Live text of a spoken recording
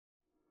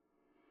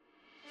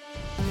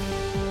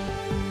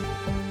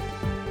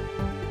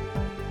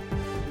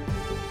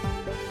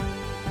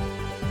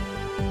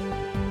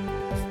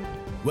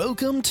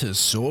Welcome to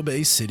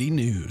Sorbet City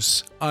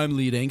News. I'm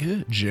lead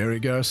anchor Jerry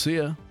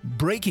Garcia.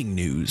 Breaking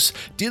news: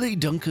 Dilly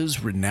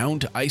Dunker's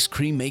renowned ice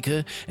cream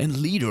maker and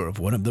leader of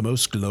one of the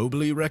most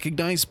globally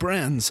recognized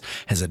brands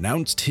has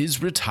announced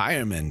his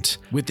retirement.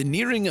 With the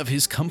nearing of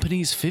his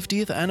company's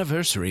 50th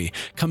anniversary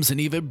comes an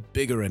even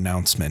bigger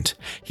announcement.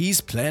 He's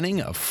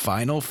planning a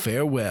final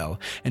farewell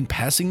and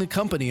passing the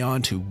company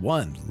on to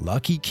one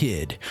lucky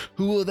kid.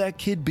 Who will that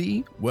kid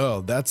be?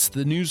 Well, that's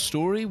the news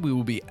story we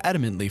will be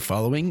adamantly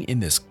following in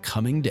this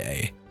coming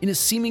day. In a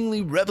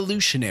seemingly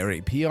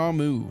revolutionary PR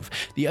move,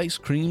 the ice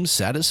cream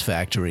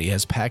Satisfactory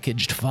has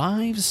packaged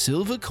 5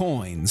 silver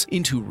coins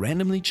into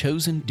randomly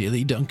chosen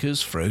Dilly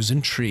Dunker's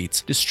frozen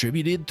treats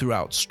distributed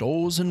throughout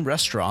stores and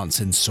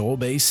restaurants in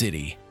Sorbet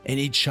City.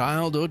 Any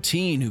child or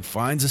teen who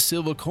finds a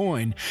silver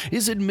coin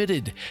is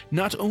admitted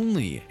not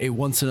only a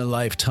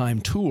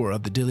once-in-a-lifetime tour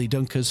of the Dilly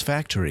Dunker's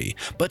factory,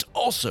 but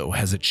also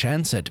has a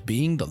chance at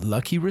being the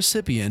lucky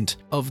recipient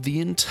of the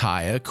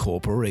entire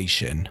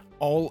corporation,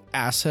 all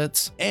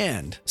assets,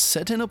 and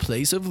set in a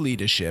place of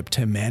leadership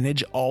to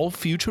manage all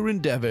future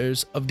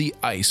endeavors of the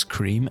ice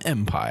cream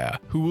empire.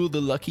 Who will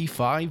the lucky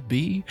 5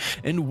 be,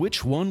 and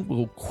which one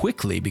will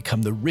quickly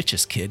become the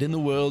richest kid in the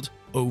world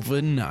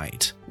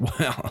overnight?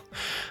 Well,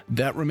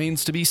 that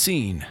remains to be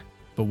seen.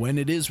 But when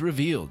it is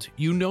revealed,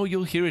 you know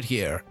you'll hear it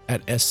here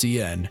at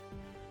SCN.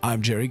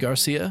 I'm Jerry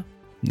Garcia.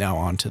 Now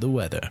on to the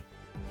weather.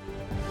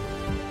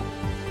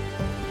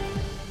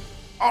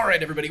 All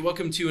right, everybody,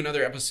 welcome to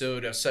another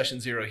episode of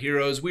Session Zero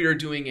Heroes. We are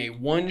doing a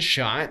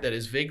one-shot that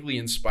is vaguely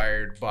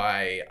inspired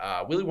by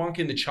Willy Wonka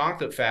and the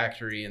Chocolate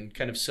Factory and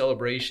kind of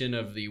celebration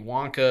of the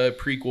Wonka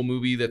prequel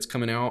movie that's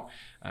coming out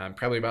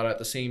probably about at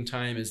the same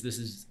time as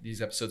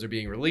these episodes are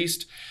being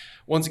released.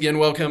 Once again,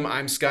 welcome.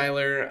 I'm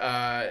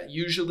Skylar,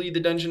 usually the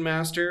Dungeon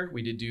Master.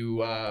 We did do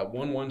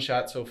one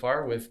shot so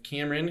far with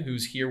Cameron,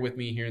 who's here with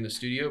me here in the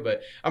studio.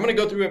 But I'm going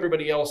to go through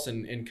everybody else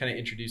and kind of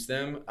introduce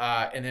them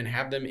and then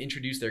have them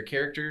introduce their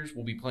characters.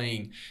 We'll be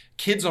playing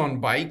Kids on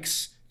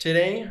Bikes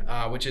today,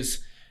 which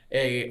is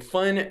a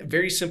fun,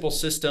 very simple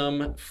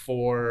system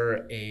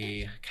for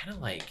a kind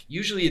of like,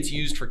 usually it's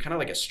used for kind of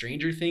like a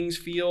Stranger Things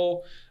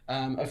feel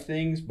of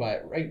things,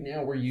 but right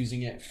now we're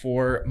using it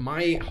for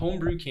my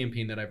homebrew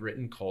campaign that I've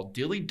written called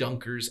Dilly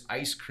Dunker's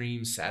Ice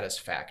Cream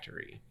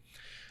Satisfactory.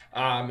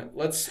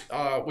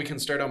 We can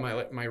start on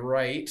my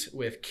right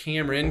with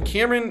Cameron.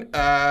 Cameron,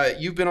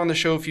 you've been on the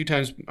show a few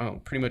times,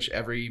 pretty much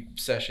every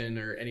session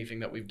or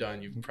anything that we've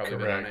done, you've probably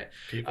been on it.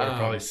 People are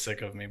probably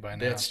sick of me by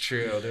now. That's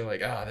true. They're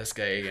like, this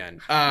guy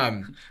again.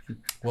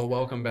 Well,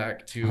 welcome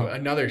back to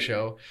another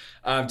show.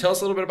 Tell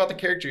us a little bit about the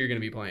character you're going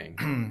to be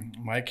playing.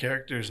 My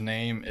character's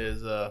name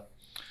is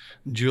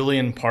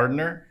Julian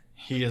Pardner.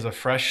 He is a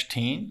fresh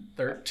teen,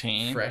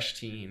 13. Fresh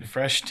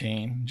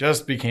teen.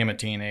 Just became a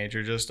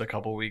teenager just a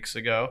couple weeks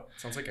ago.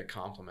 Sounds like a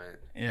compliment.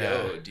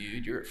 Yeah. Yo,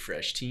 dude, you're a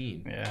fresh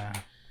teen. Yeah.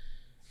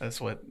 That's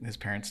what his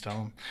parents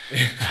tell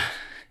him.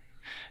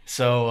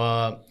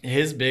 So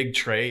his big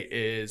trait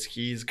is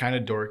he's kind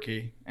of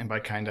dorky. And by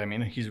kind, I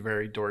mean he's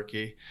very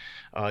dorky.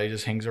 He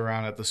just hangs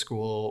around at the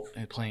school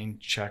and playing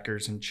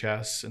checkers and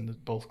chess in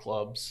both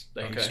clubs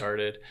that he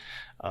started.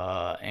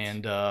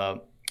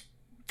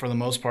 For the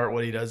most part,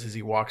 what he does is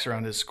he walks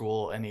around his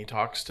school and he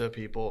talks to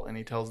people and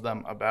he tells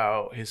them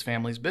about his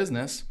family's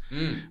business,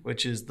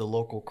 which is the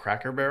local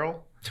Cracker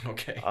Barrel.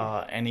 Okay.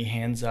 And he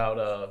hands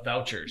out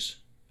vouchers,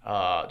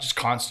 just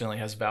constantly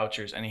has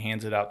vouchers, and he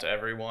hands it out to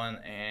everyone.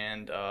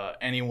 And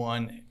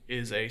anyone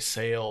is a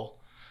sale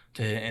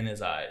in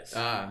his eyes.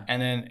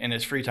 And then in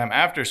his free time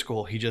after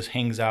school, he just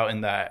hangs out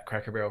in that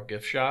Cracker Barrel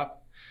gift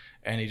shop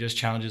and he just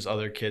challenges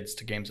other kids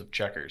to games of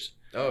checkers.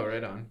 Oh,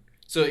 right on.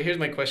 So here's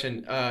my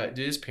question.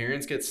 Do his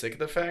parents get sick of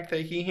the fact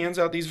that he hands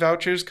out these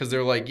vouchers? Because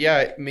they're like,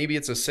 yeah, maybe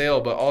it's a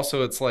sale, but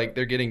also it's like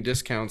they're getting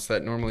discounts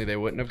that normally they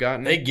wouldn't have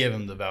gotten. They give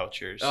him the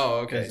vouchers. Oh,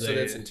 okay. So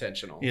that's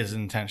intentional. It is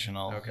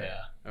intentional. Okay.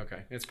 Yeah.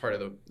 Okay. It's part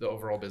of the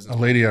overall business. A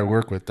lady I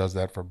work with does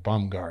that for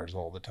Bumgars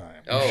all the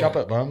time. Oh. You shop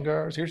at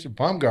Bumgars? Here's your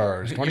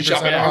Bumgars. 20% you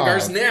shop at off.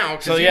 Bumgars now.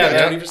 So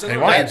yeah, 20% they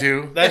off. want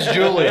you to.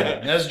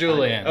 That's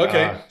Julian.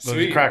 Okay,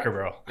 sweet. Cracker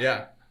Barrel.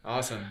 Yeah.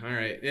 Awesome. All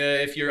right. Yeah,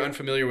 if you're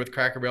unfamiliar with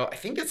Cracker Barrel, I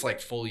think it's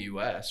like full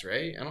U.S.,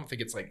 right? I don't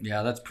think it's like...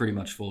 Yeah, that's pretty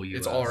much full U.S.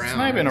 It's all around. It's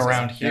not even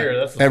around here.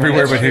 That's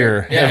Everywhere but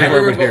here. Yeah,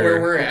 everywhere but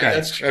where we're at. Okay.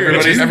 That's true.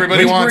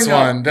 Everybody wants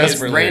one Just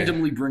desperately.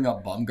 randomly bring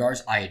up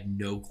Bumgars. I had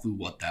no clue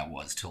what that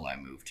was till I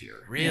moved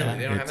here. Really? Yeah,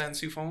 They don't have that in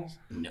Sioux Falls?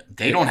 No,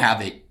 they don't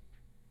have it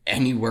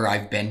anywhere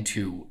I've been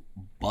to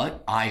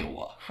but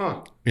Iowa.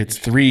 Huh. It's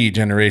 3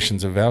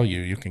 generations of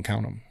value. You can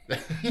count them.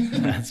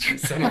 That's true.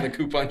 Some on the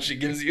coupon she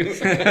gives you.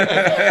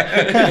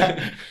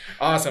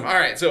 Awesome. All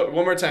right. So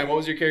one more time. What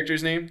was your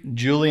character's name?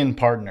 Julian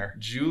Pardner.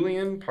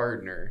 Julian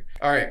Pardner.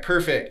 All right.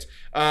 Perfect.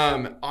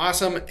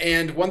 Awesome.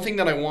 And one thing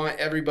that I want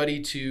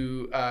everybody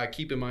to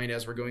keep in mind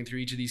as we're going through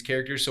each of these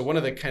characters. So one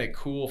of the kind of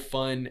cool,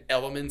 fun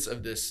elements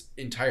of this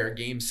entire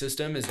game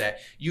system is that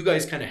you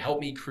guys kind of help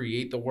me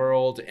create the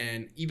world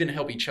and even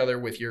help each other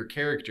with your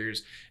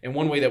characters. And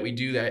one way that we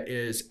do that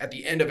is at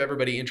the end of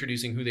everybody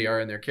introducing who they are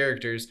and their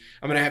characters,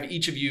 I'm going to have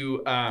each of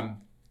you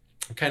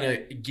kind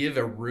of give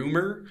a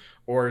rumor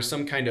or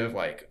some kind of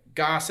like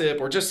gossip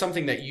or just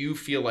something that you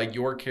feel like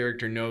your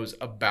character knows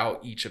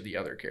about each of the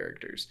other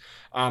characters.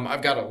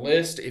 I've got a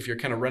list. If you're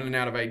kind of running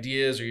out of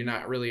ideas or you're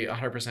not really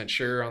 100%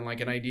 sure on like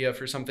an idea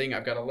for something,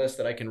 I've got a list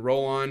that I can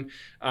roll on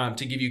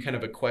to give you kind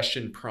of a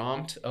question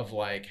prompt of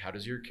like, how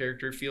does your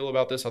character feel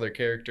about this other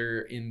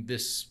character in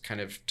this kind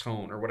of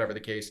tone or whatever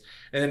the case.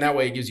 And then that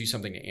way it gives you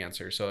something to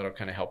answer. So that'll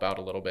kind of help out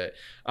a little bit.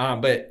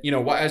 But you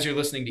know, as you're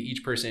listening to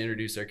each person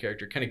introduce their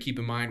character, kind of keep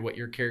in mind what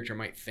your character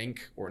might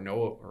think or know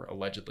or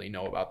allegedly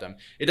know about them.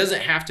 It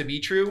doesn't have to be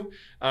true.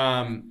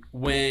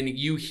 When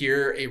you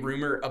hear a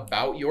rumor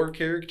about your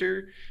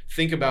character,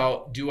 think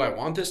about, do I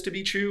want this to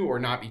be true or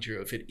not be true?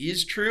 If it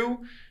is true,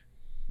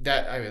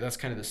 that's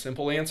kind of the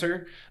simple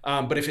answer.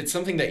 But if it's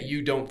something that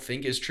you don't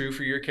think is true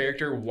for your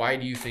character, why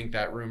do you think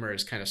that rumor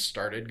has kind of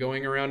started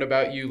going around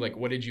about you? Like,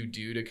 what did you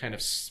do to kind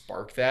of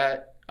spark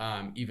that?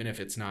 Even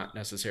if it's not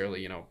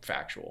necessarily,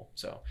 factual.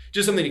 So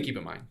just something to keep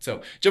in mind.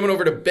 So jumping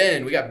over to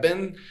Ben, we got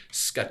Ben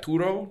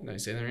Scaturo. Did I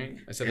say that right?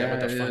 I said that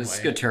with the fun way.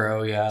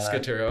 Scaturo, yeah.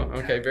 Scaturo.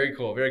 Okay, very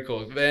cool, very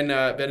cool. Ben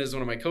is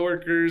one of my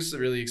coworkers.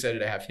 Really excited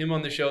to have him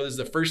on the show. This is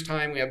the first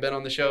time we have Ben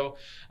on the show,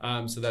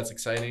 so that's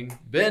exciting.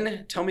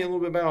 Ben, tell me a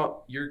little bit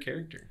about your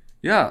character.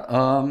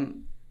 Yeah,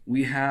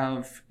 we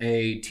have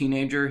a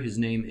teenager. His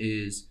name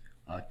is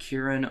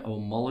Kieran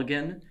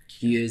O'Mulligan.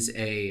 He is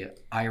a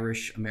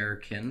Irish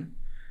American.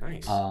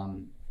 Nice.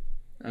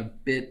 A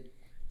bit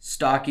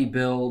stocky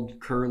build,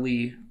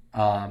 curly,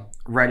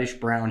 reddish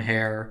brown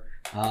hair,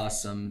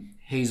 some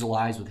hazel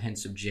eyes with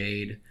hints of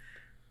jade,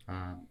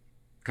 a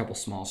couple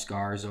small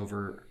scars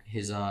over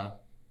his, not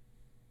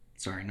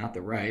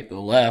the right, the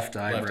left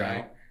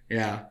eyebrow.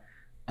 Yeah.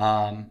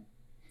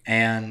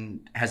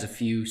 And has a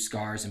few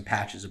scars and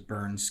patches of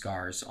burn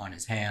scars on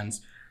his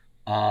hands.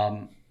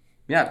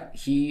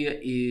 He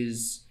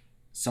is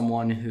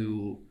someone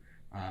who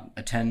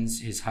attends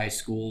his high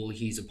school.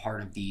 He's a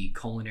part of the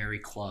culinary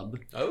club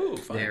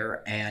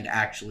there, and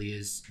actually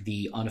is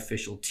the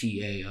unofficial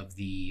TA of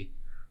the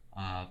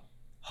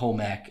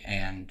home ec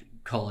and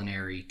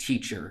culinary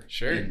teacher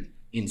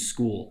in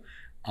school.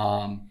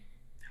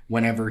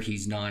 Whenever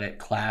he's not at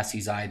class,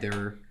 he's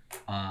either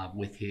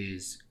with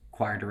his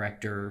choir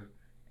director,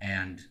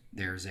 and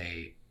there's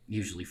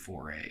usually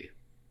for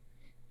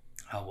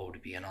what would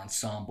it be, an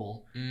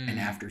ensemble, an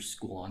after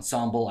school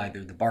ensemble,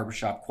 either the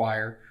barbershop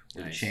choir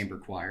or the chamber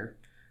choir.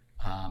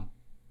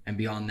 And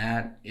beyond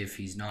that, if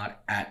he's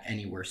not at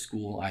anywhere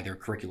school, either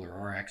curricular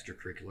or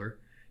extracurricular,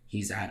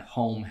 he's at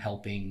home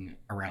helping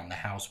around the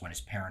house when his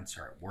parents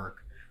are at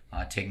work,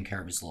 taking care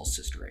of his little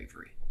sister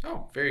Avery.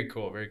 Oh, very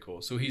cool, very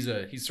cool. So he's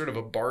sort of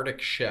a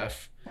bardic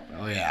chef.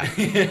 Oh yeah,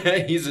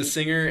 he's a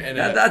singer, and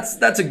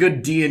that's a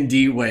good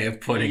D&D way of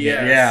putting it.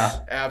 Yeah,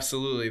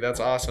 absolutely. That's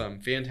awesome,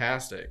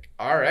 fantastic.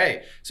 All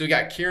right, so we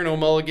got Kieran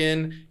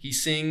O'Mulligan. He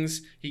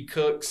sings, he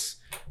cooks,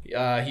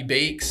 he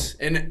bakes,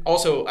 and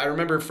also I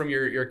remember from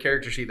your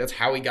character sheet, that's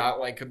how he got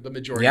like the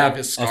majority of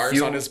his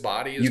scars on his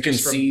body. You can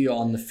see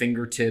on the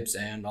fingertips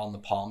and on the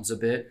palms a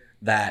bit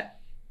that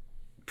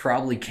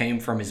probably came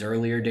from his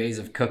earlier days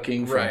of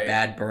cooking from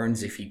bad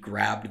burns. If he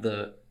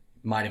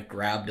might have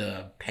grabbed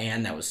a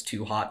pan that was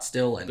too hot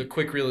still, and the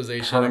quick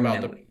realization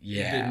about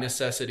the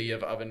necessity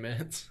of oven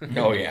mitts.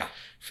 Oh yeah.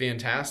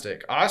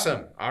 Fantastic.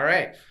 Awesome. All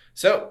right.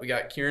 So we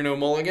got Kieran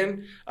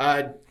O'Mulligan.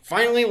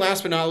 Finally,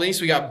 last but not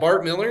least, we got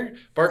Bart Miller.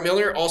 Bart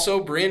Miller,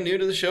 also brand new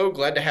to the show.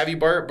 Glad to have you,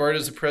 Bart. Bart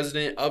is the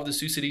president of the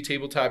Sioux City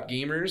Tabletop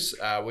Gamers,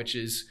 which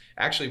is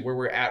actually where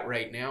we're at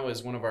right now,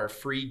 is one of our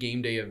free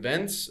game day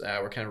events.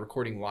 We're kind of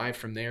recording live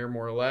from there,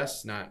 more or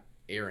less, not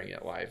airing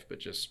it live, but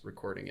just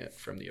recording it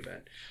from the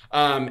event.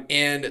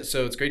 And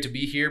so it's great to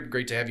be here.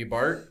 Great to have you,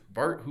 Bart.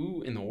 Bart,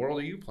 who in the world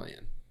are you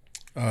playing?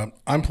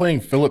 I'm playing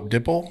Philip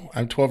Dipple.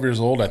 I'm 12 years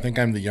old. I think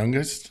I'm the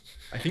youngest.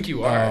 I think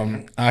you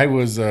are. I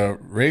was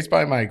raised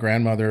by my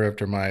grandmother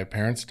after my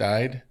parents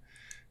died,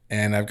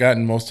 and I've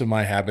gotten most of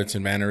my habits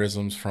and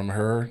mannerisms from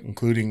her,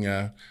 including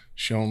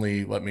she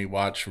only let me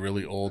watch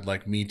really old,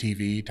 like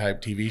MeTV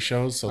type TV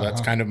shows, so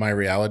that's kind of my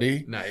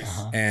reality.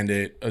 Nice. And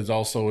it is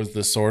also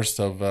the source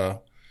of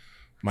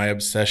my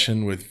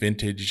obsession with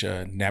vintage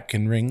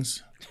napkin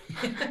rings,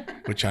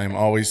 which I'm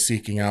always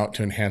seeking out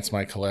to enhance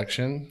my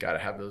collection. Gotta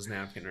have those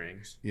napkin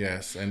rings.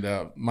 Yes,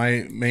 and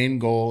my main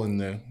goal in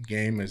the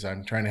game is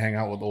I'm trying to hang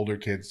out with older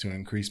kids to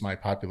increase my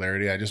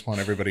popularity. I just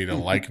want everybody to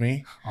like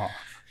me.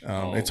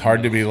 It's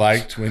hard to be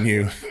liked when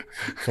you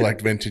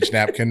collect vintage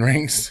napkin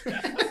rings.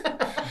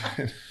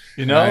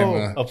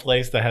 A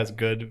place that has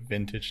good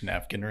vintage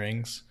napkin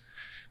rings?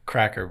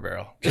 Cracker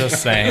Barrel.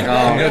 Just saying.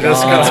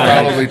 That's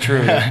probably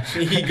true.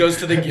 He goes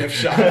to the gift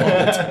shop all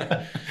the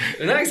time.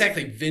 They're not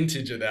exactly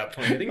vintage at that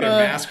point. I think they're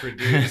mass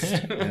produced.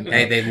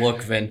 Hey, they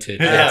look vintage.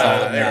 That's all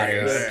that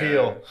matters.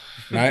 Appeal.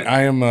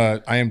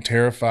 I am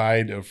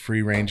terrified of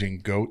free ranging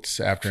goats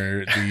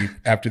after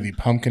the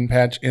pumpkin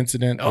patch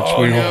incident, which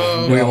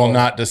we will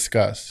not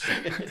discuss.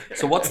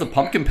 So what's the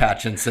pumpkin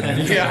patch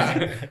incident?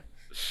 Yeah.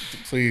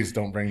 Please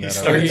don't bring that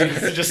He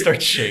up. just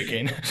starts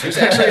shaking. There's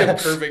actually a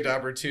perfect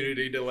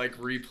opportunity to like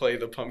replay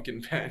the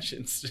pumpkin patch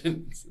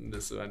instance in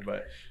this one,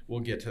 but we'll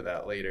get to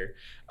that later.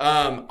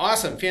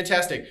 Awesome,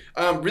 fantastic.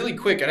 Really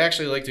quick, I'd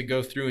actually like to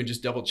go through and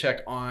just double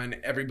check on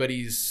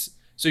everybody's,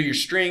 so your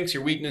strengths,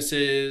 your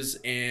weaknesses,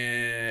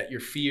 and your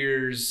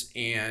fears,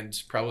 and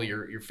probably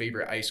your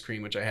favorite ice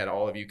cream, which I had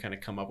all of you kind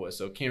of come up with.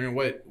 So Cameron,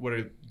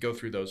 go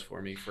through those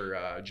for me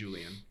for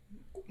Julian.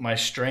 My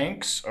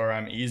strengths are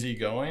I'm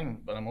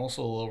easygoing, but I'm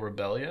also a little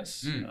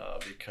rebellious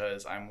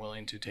because I'm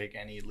willing to take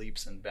any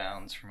leaps and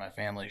bounds for my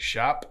family's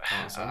shop.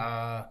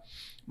 Awesome.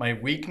 My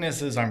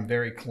weakness is I'm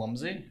very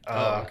clumsy.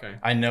 Okay.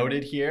 I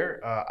noted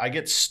here, I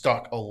get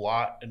stuck a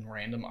lot in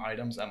random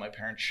items at my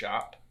parents'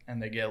 shop,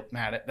 and they get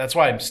mad at. That's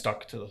why I'm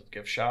stuck to the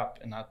gift shop,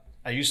 and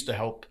I used to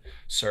help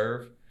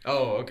serve.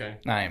 Oh, okay.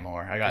 Not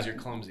anymore. I Because you're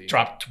clumsy.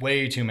 dropped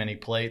way too many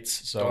plates,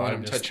 so Don't let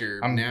them touch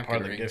your I'm napkin part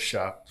of the rings. gift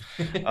shop.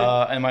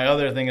 And my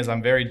other thing is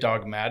I'm very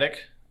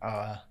dogmatic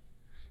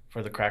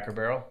for the Cracker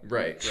Barrel.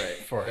 Right.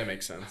 That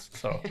makes sense.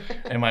 So,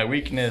 and my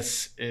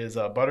weakness is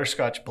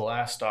Butterscotch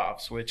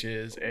Blast-Offs, which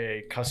is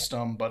a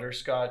custom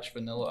butterscotch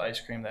vanilla ice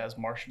cream that has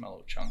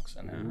marshmallow chunks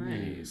in it.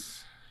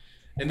 Nice.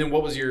 And then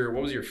what was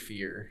your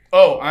fear?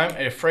 Oh, I'm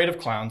afraid of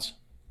clowns.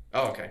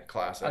 Oh, okay.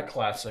 Classic. A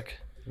classic.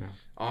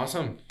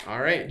 Awesome. All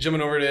right.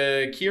 Jumping over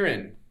to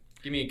Kieran.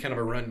 Give me kind of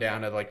a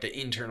rundown of like the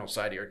internal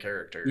side of your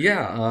character.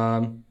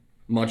 Yeah,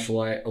 much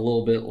like a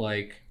little bit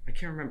like I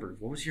can't remember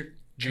what was your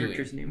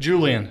character's name.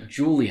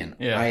 Julian.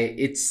 Yeah,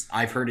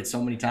 I've heard it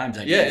so many times.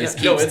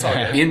 It's all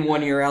good. In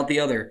one ear out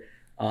the other.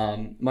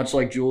 Much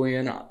like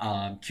Julian,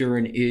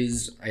 Kieran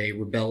is a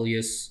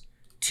rebellious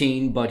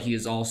teen, but he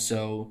is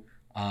also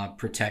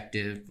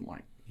protective.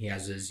 Like he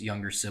has his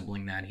younger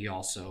sibling that he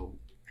also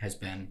has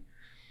been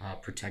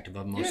protective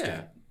of most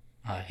of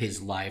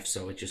his life,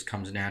 so it just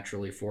comes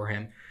naturally for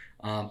him.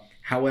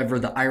 However,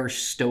 the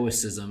Irish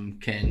stoicism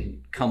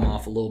can come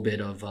off a little bit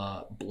of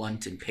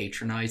blunt and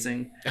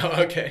patronizing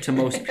to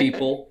most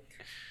people.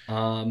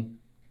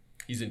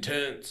 He's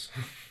intense.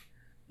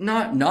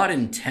 Not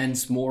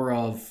intense, more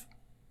of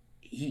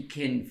he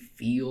can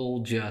feel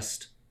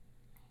just,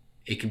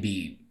 it can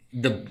be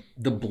the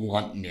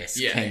bluntness.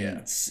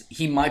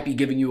 He might be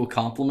giving you a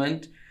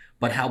compliment,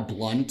 but how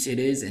blunt it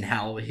is and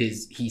how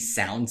he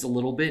sounds a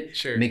little bit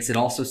makes it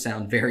also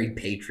sound very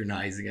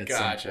patronizing at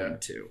some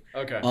point too.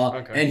 Okay.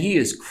 And he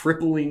is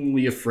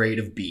cripplingly afraid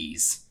of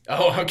bees.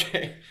 Oh,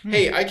 okay.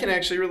 Hey, I can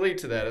actually relate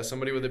to that as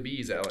somebody with a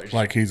bees allergy.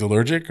 Like he's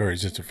allergic or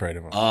he's just afraid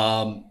of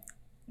them?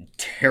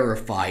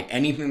 Terrified.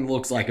 Anything that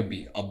looks like a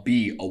bee,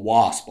 a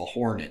wasp, a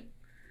hornet.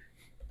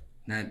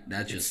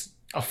 That just...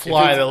 A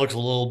fly that looks a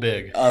little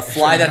big. A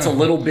fly that's a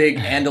little big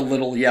and a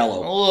little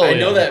yellow. I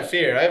know that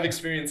fear. I've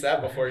experienced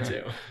that before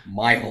too.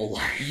 My whole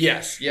life.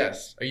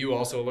 Yes. Are you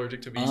also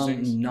allergic to bee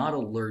stings? Not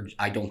allergic.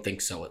 I don't think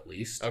so, at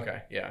least.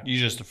 Okay, yeah. You're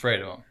just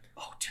afraid of them.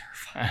 Oh,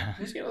 terrifying.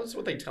 That's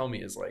what they tell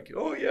me is like,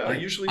 oh yeah,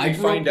 usually they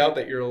find out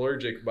that you're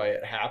allergic by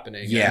it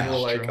happening. Yeah. And we're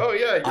like, oh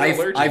yeah, you're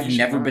allergic. I've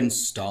never been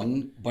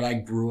stung, but I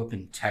grew up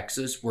in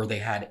Texas where they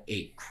had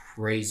a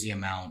crazy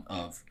amount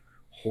of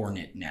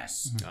hornet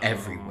nests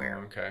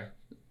everywhere. Okay.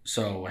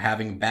 So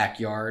having a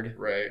backyard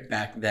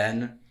back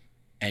then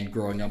and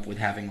growing up with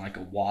having like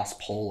a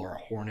wasp hole or a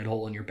hornet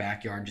hole in your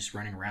backyard just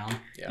running around,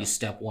 you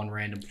step one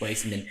random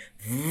place and then...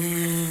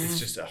 It's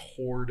just a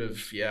horde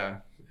of,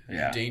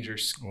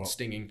 dangerous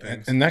stinging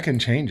things. And that can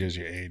change as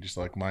you age. It's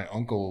like my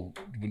uncle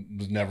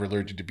was never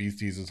allergic to bee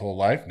stings his whole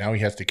life. Now he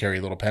has to carry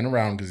a little pen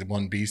around because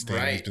one bee sting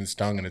has been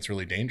stung and it's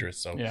really dangerous.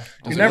 So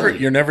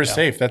you're never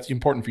safe. That's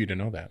important for you to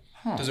know that.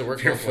 Does it work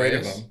if you're afraid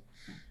of them?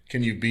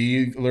 Can you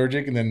be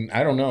allergic and then,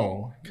 I don't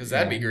know. Because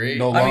that'd be great.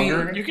 No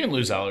longer? I mean, you can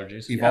lose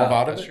allergies. Evolve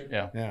out of it? True.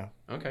 Yeah.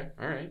 Okay.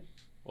 All right.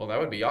 Well, that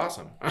would be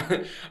awesome.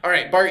 All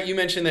right, Bart, you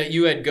mentioned that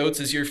you had goats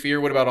as your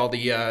fear. What about all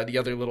the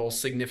other little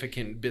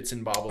significant bits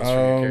and bobbles for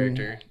your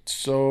character?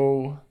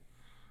 So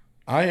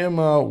I am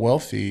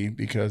wealthy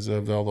because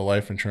of all the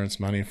life insurance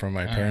money from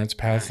my parents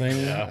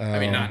passing. I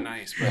mean, not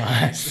nice, but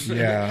nice.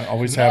 Yeah,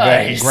 always have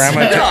that.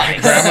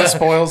 Grandma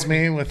spoils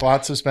me with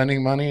lots of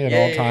spending money at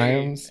all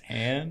times.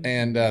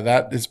 And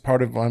that is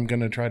part of, I'm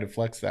going to try to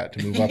flex that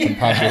to move up in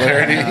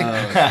popularity.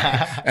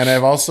 And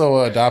I've also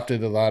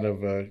adopted a lot of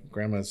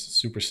grandma's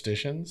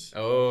superstitions.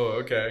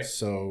 Oh, okay.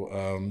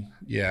 So,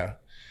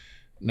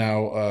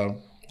 Now,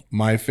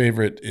 my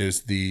favorite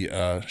is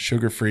the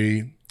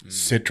sugar-free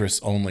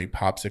citrus only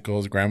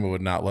popsicles. Grandma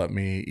would not let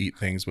me eat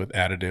things with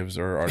additives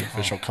or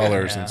artificial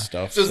colors and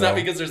stuff. So it's not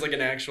because there's like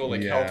an actual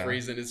health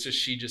reason. It's just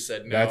she just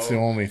said no. That's the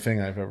only thing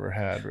I've ever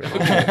had.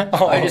 Really.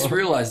 I just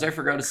realized I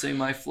forgot to say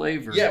my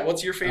flavor. Yeah,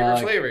 what's your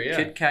favorite flavor? Yeah,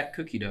 Kit Kat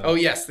cookie dough. Oh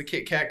yes, the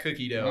Kit Kat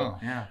cookie dough.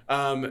 Oh,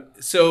 yeah.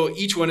 So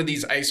each one of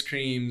these ice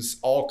creams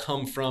all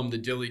come from the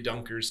Dilly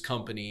Dunkers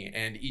company,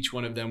 and each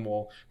one of them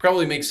will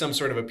probably make some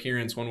sort of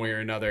appearance one way or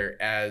another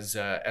as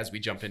we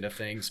jump into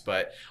things.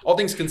 But all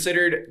things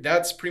considered,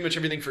 that's pretty much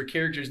everything for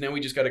characters. Now we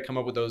just got to come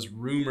up with those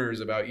rumors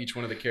about each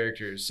one of the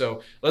characters.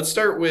 So let's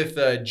start with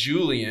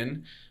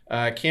Julian,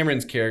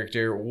 Cameron's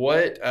character.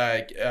 What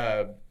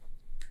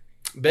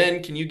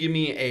Ben, can you give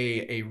me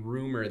a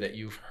rumor that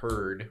you've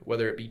heard,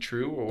 whether it be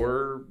true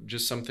or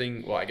just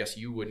something? Well, I guess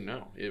you wouldn't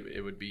know.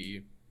 It would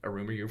be a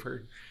rumor you've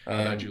heard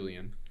about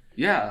Julian.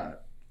 Yeah,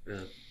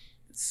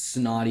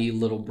 snotty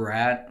little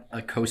brat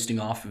coasting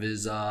off of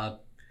his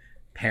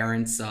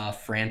parents'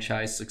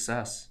 franchise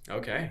success.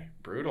 Okay,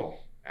 brutal.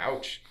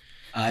 Ouch.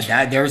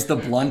 There's the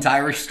blunt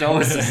Irish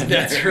stoicism.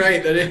 That's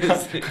right. That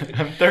is.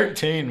 I'm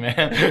 13, man.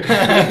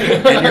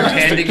 And you're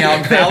handing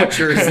out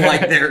vouchers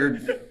like they're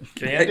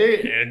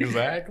candy.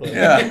 Exactly.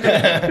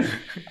 Yeah.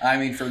 I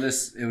mean, for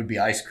this, it would be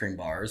ice cream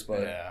bars,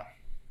 but yeah.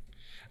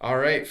 All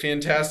right,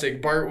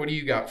 fantastic. Bart, what do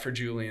you got for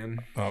Julian?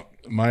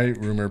 My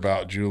rumor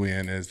about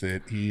Julian is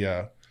that he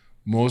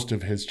most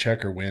of his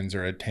checker wins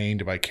are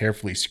attained by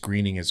carefully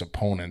screening his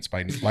opponents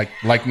by like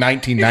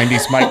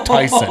 1990s Mike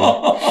Tyson.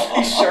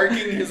 He's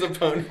sharking his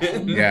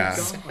opponent. Yeah.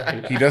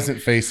 He doesn't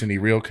face any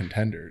real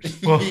contenders.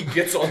 He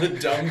gets all the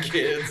dumb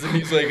kids and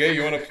he's like, hey,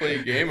 you want to play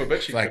a game? I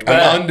bet you Like, could.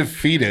 I'm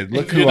undefeated.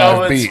 Look who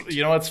I've beat.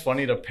 You know what's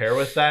funny to pair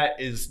with that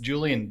is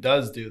Julian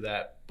does do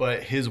that,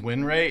 but his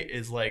win rate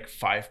is like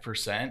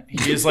 5%.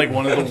 He is like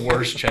one of the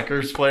worst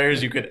checkers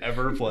players you could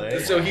ever play.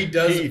 So he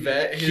does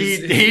vet his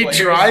he players?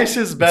 tries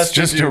his best.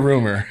 It's just a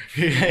rumor.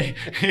 He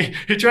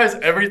tries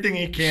everything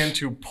he can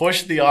to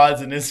push the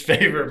odds in his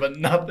favor, but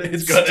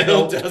nothing's going to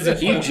help.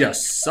 he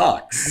just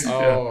sucks.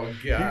 Oh,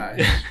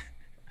 gosh.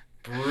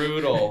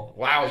 Brutal.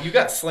 Wow, you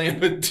got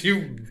slammed with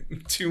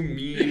two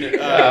mean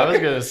I was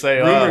gonna say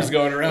rumors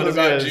going around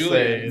about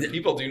Julian.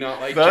 People do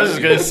not like I was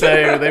just gonna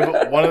say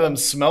one of them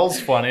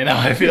smells funny. Now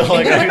I feel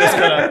like I'm just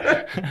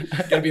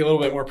gonna be a little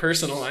bit more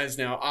personalized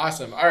now.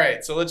 Awesome. All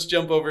right, so let's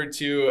jump over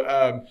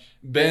to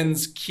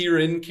Ben's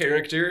Kieran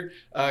character.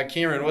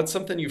 Cameron, what's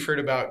something you've heard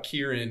about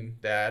Kieran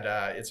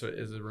that is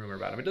a rumor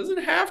about him? It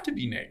doesn't have to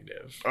be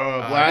negative.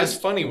 It's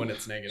funny when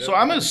it's negative. So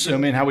I'm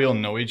assuming how we all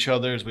know each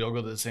other is we all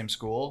go to the same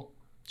school.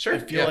 Sure. I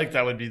feel like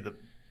that would be the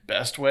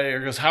best way,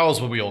 because how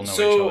else would we all know each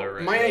other?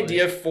 So my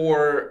idea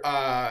for,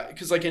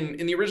 because like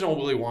in the original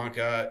Willy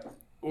Wonka,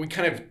 we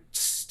kind of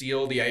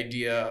steal the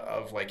idea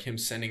of like him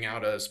sending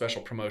out a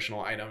special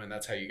promotional item, and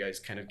that's how you guys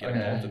kind of get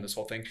involved in this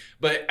whole thing.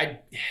 But I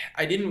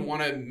didn't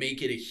want to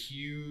make it a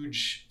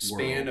huge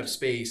span of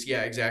space.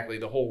 Yeah, exactly,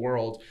 the whole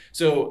world.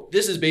 So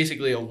this is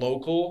basically a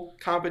local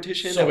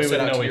competition. So we would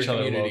know each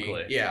other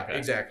locally. Yeah,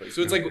 exactly.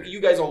 So it's like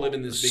you guys all live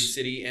in this big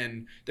city,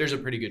 and there's a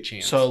pretty good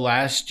chance. So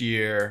last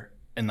year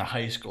in the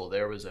high school,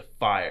 there was a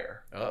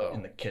fire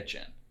in the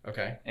kitchen.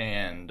 Okay.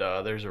 And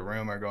there's a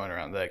rumor going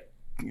around that,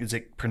 is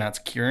it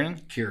pronounced Kieran?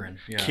 Kieran,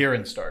 yeah.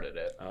 Kieran started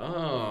it.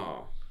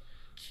 Oh.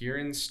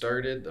 Kieran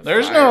started the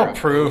There's fire no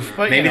proof,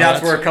 but maybe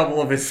that's where a couple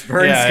of his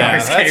burn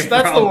scars came from.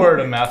 That's the word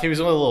of mouth. He was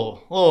a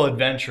little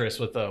adventurous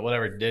with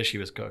whatever dish he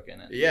was cooking.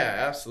 And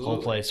yeah, absolutely. The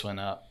whole place went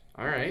up.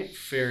 All right,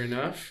 fair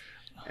enough.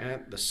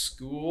 At the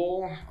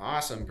school,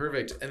 awesome,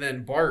 perfect. And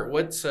then Bart,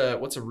 what's a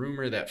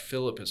rumor that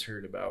Philip has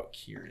heard about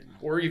Kieran,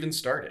 or even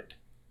started?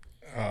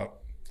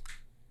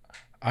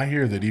 I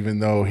hear that even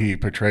though he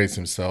portrays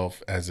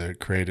himself as a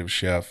creative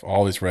chef,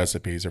 all his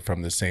recipes are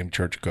from the same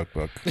church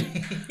cookbook.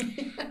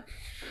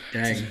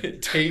 Dang.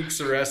 It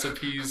takes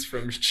recipes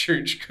from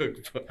church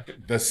cookbook.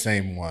 The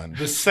same one.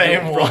 The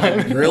same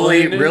one.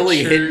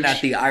 Really hitting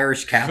at the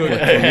Irish Catholic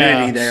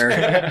community there.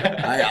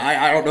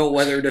 I don't know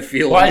whether to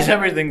feel. Why's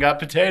everything got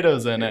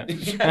potatoes in it?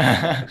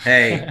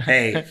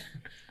 Hey.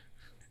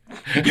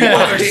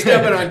 You're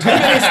stepping on too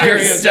many You're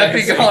stereotypes.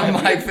 stepping on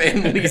my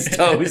family's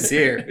toes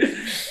here.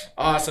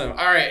 Awesome.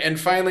 All right, and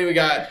finally we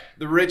got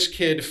the rich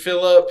kid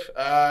Philip.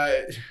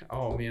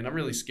 Oh man, I'm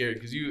really scared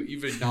because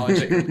you've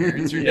acknowledged that your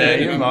parents are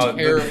dead. Yeah, I'm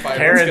terrified.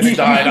 Parents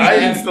died.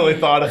 I instantly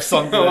thought of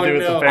something to do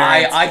with the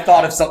parents. I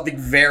thought of something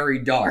very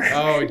dark.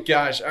 Oh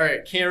gosh. All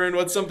right, Cameron,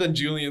 what's something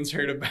Julian's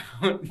heard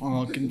about?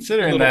 Well,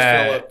 considering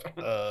that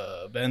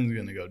Ben's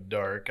gonna go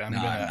dark, I'm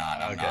joking.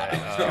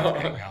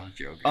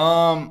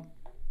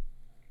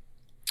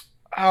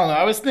 I don't know.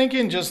 I was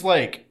thinking just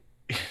like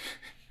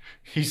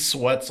he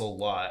sweats a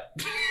lot.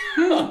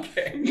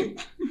 Okay.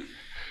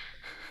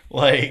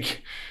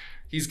 Like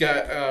he's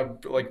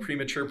got like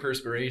premature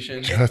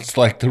perspiration. Just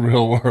like the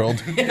real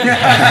world.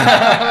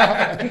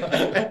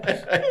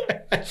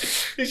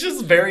 He's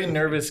just a very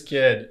nervous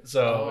kid.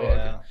 So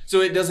Okay. So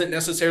it doesn't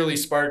necessarily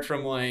spark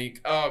from like,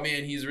 oh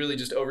man, he's really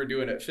just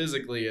overdoing it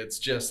physically. It's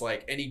just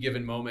like any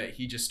given moment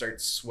he just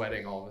starts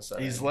sweating all of a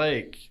sudden. He's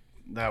like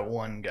that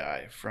one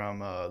guy from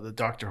the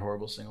Dr.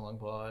 Horrible Sing-Along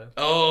Play.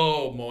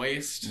 Oh,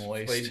 Moist.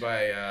 Moist. Played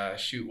by,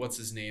 what's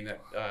his name? That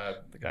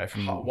the guy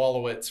from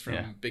Wallowitz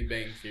from Big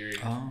Bang Theory.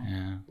 Oh.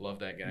 Yeah. Love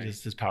that guy.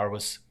 His power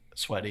was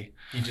sweaty.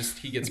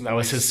 He gets that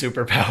was his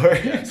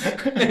superpower.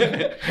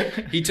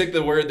 Yes. He took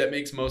the word that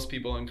makes most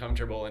people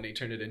uncomfortable and he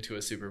turned it into a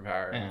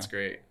superpower. Yeah. That's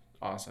great.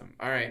 Awesome.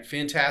 All right,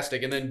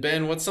 fantastic. And then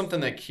Ben, what's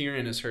something that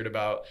Kieran has heard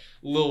about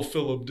Lil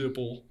Philip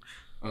Dipple?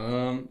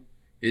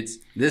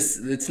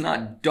 It's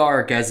not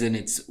dark as in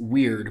it's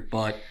weird,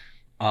 but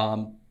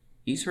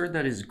he's heard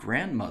that his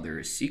grandmother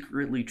is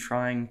secretly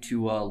trying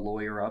to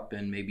lawyer up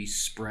and maybe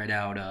spread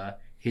out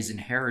his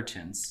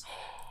inheritance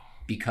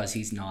because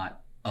he's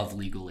not of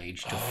legal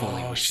age to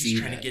fully receive she's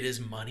trying it. to get his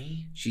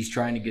money? She's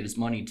trying to get his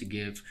money to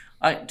give.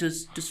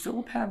 Does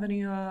Philip have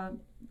any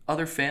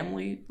other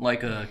family,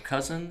 like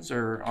cousins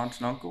or aunt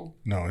and uncle?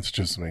 No, it's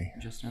just me.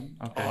 Just him?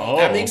 Okay.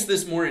 That makes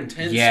this more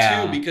intense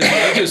too, because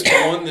I just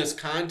won this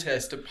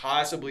contest to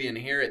possibly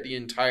inherit the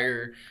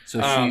entire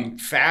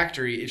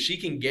factory. If she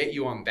can get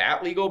you on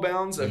that legal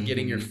bounds of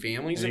getting your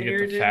family's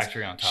inheritance,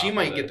 factory on top she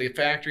might get the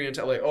factory on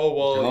top. Like,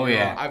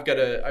 I've got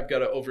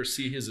to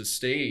oversee his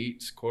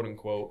estate, quote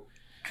unquote.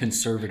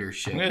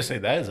 Conservatorship. I'm gonna say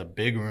that is a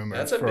big rumor.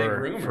 That's a big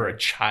rumor for a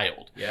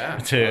child. Yeah.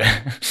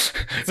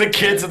 The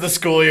kids at the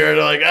school year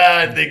are like,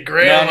 I think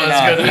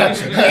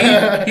grandma's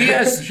gonna.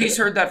 He's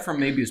heard that from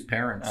maybe his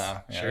parents.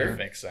 Sure, that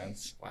makes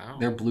sense. Wow.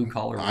 They're blue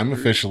collar. I'm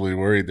officially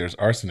worried. There's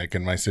arsenic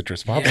in my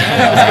citrus pop.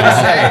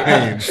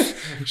 Yeah,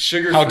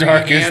 sugar. How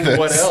dark is and this?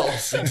 What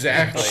else?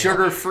 Exactly.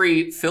 Sugar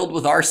free, filled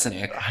with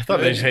arsenic. I thought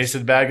they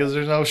tasted bad because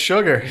there's no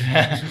sugar.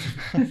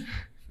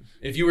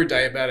 If you were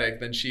diabetic,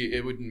 then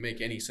it wouldn't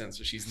make any sense.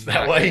 So she's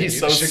that why he's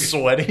so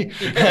sweaty?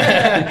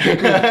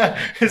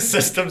 His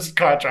system's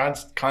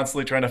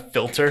constantly trying to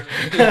filter.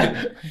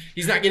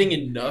 He's not getting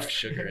enough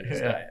sugar in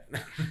his diet.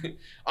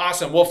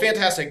 Awesome. Well,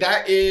 fantastic.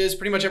 That is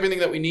pretty much everything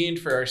that we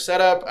need for our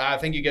setup.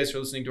 Thank you guys for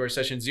listening to our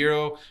session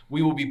 0.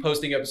 We will be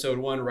posting episode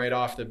 1 right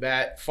off the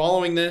bat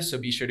following this, so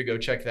be sure to go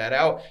check that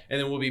out. And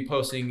then we'll be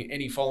posting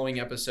any following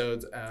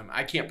episodes.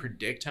 I can't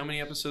predict how many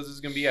episodes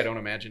it's going to be. I don't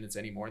imagine it's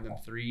any more than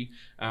 3.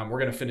 We're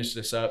going to finish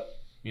this up,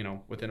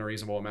 within a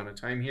reasonable amount of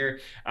time here.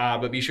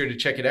 But be sure to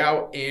check it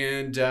out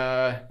and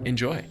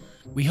enjoy.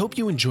 We hope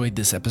you enjoyed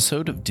this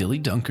episode of Dilly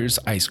Dunker's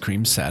Ice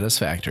Cream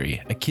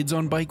Satisfactory, a Kids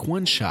on Bike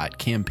one-shot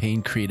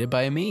campaign created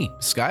by me,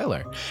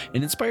 Skylar,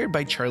 and inspired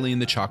by Charlie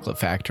and the Chocolate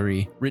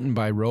Factory, written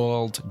by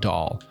Roald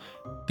Dahl.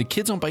 The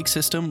Kids on Bike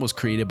system was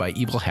created by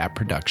Evil Hat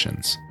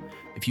Productions.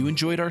 If you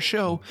enjoyed our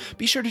show,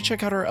 be sure to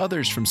check out our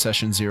others from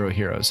Session 0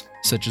 Heroes,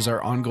 such as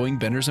our ongoing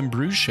Benders and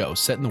Brews show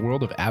set in the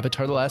world of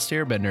Avatar The Last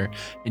Airbender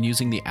and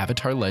using the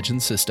Avatar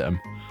Legends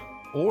system,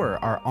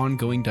 or our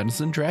ongoing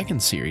Dungeons &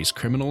 Dragons series,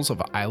 Criminals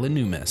of Isla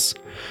Numis.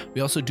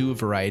 We also do a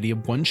variety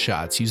of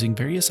one-shots using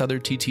various other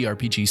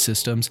TTRPG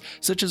systems,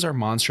 such as our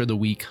Monster of the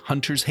Week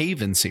Hunter's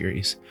Haven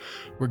series.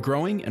 We're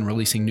growing and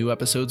releasing new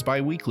episodes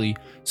bi-weekly,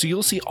 so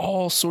you'll see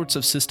all sorts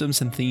of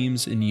systems and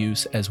themes in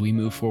use as we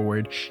move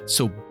forward,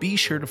 so be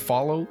sure to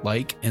follow,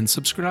 like, and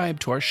subscribe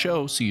to our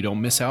show so you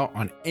don't miss out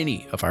on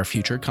any of our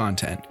future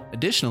content.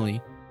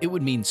 Additionally, it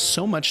would mean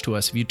so much to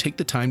us if you take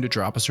the time to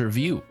drop us a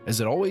review,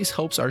 as it always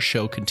helps our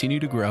show continue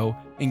to grow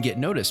and get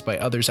noticed by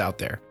others out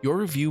there. Your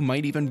review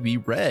might even be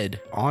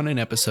read on an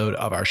episode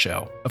of our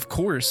show. Of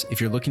course,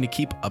 if you're looking to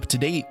keep up to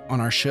date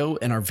on our show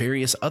and our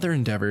various other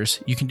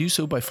endeavors, you can do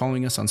so by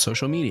following us on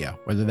social media,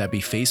 whether that be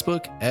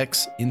Facebook,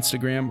 X,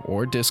 Instagram,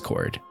 or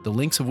Discord, the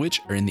links of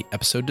which are in the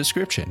episode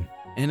description.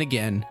 And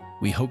again,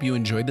 we hope you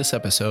enjoyed this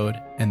episode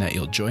and that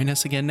you'll join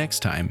us again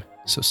next time.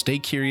 So stay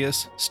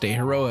curious, stay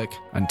heroic,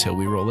 until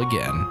we roll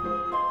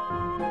again.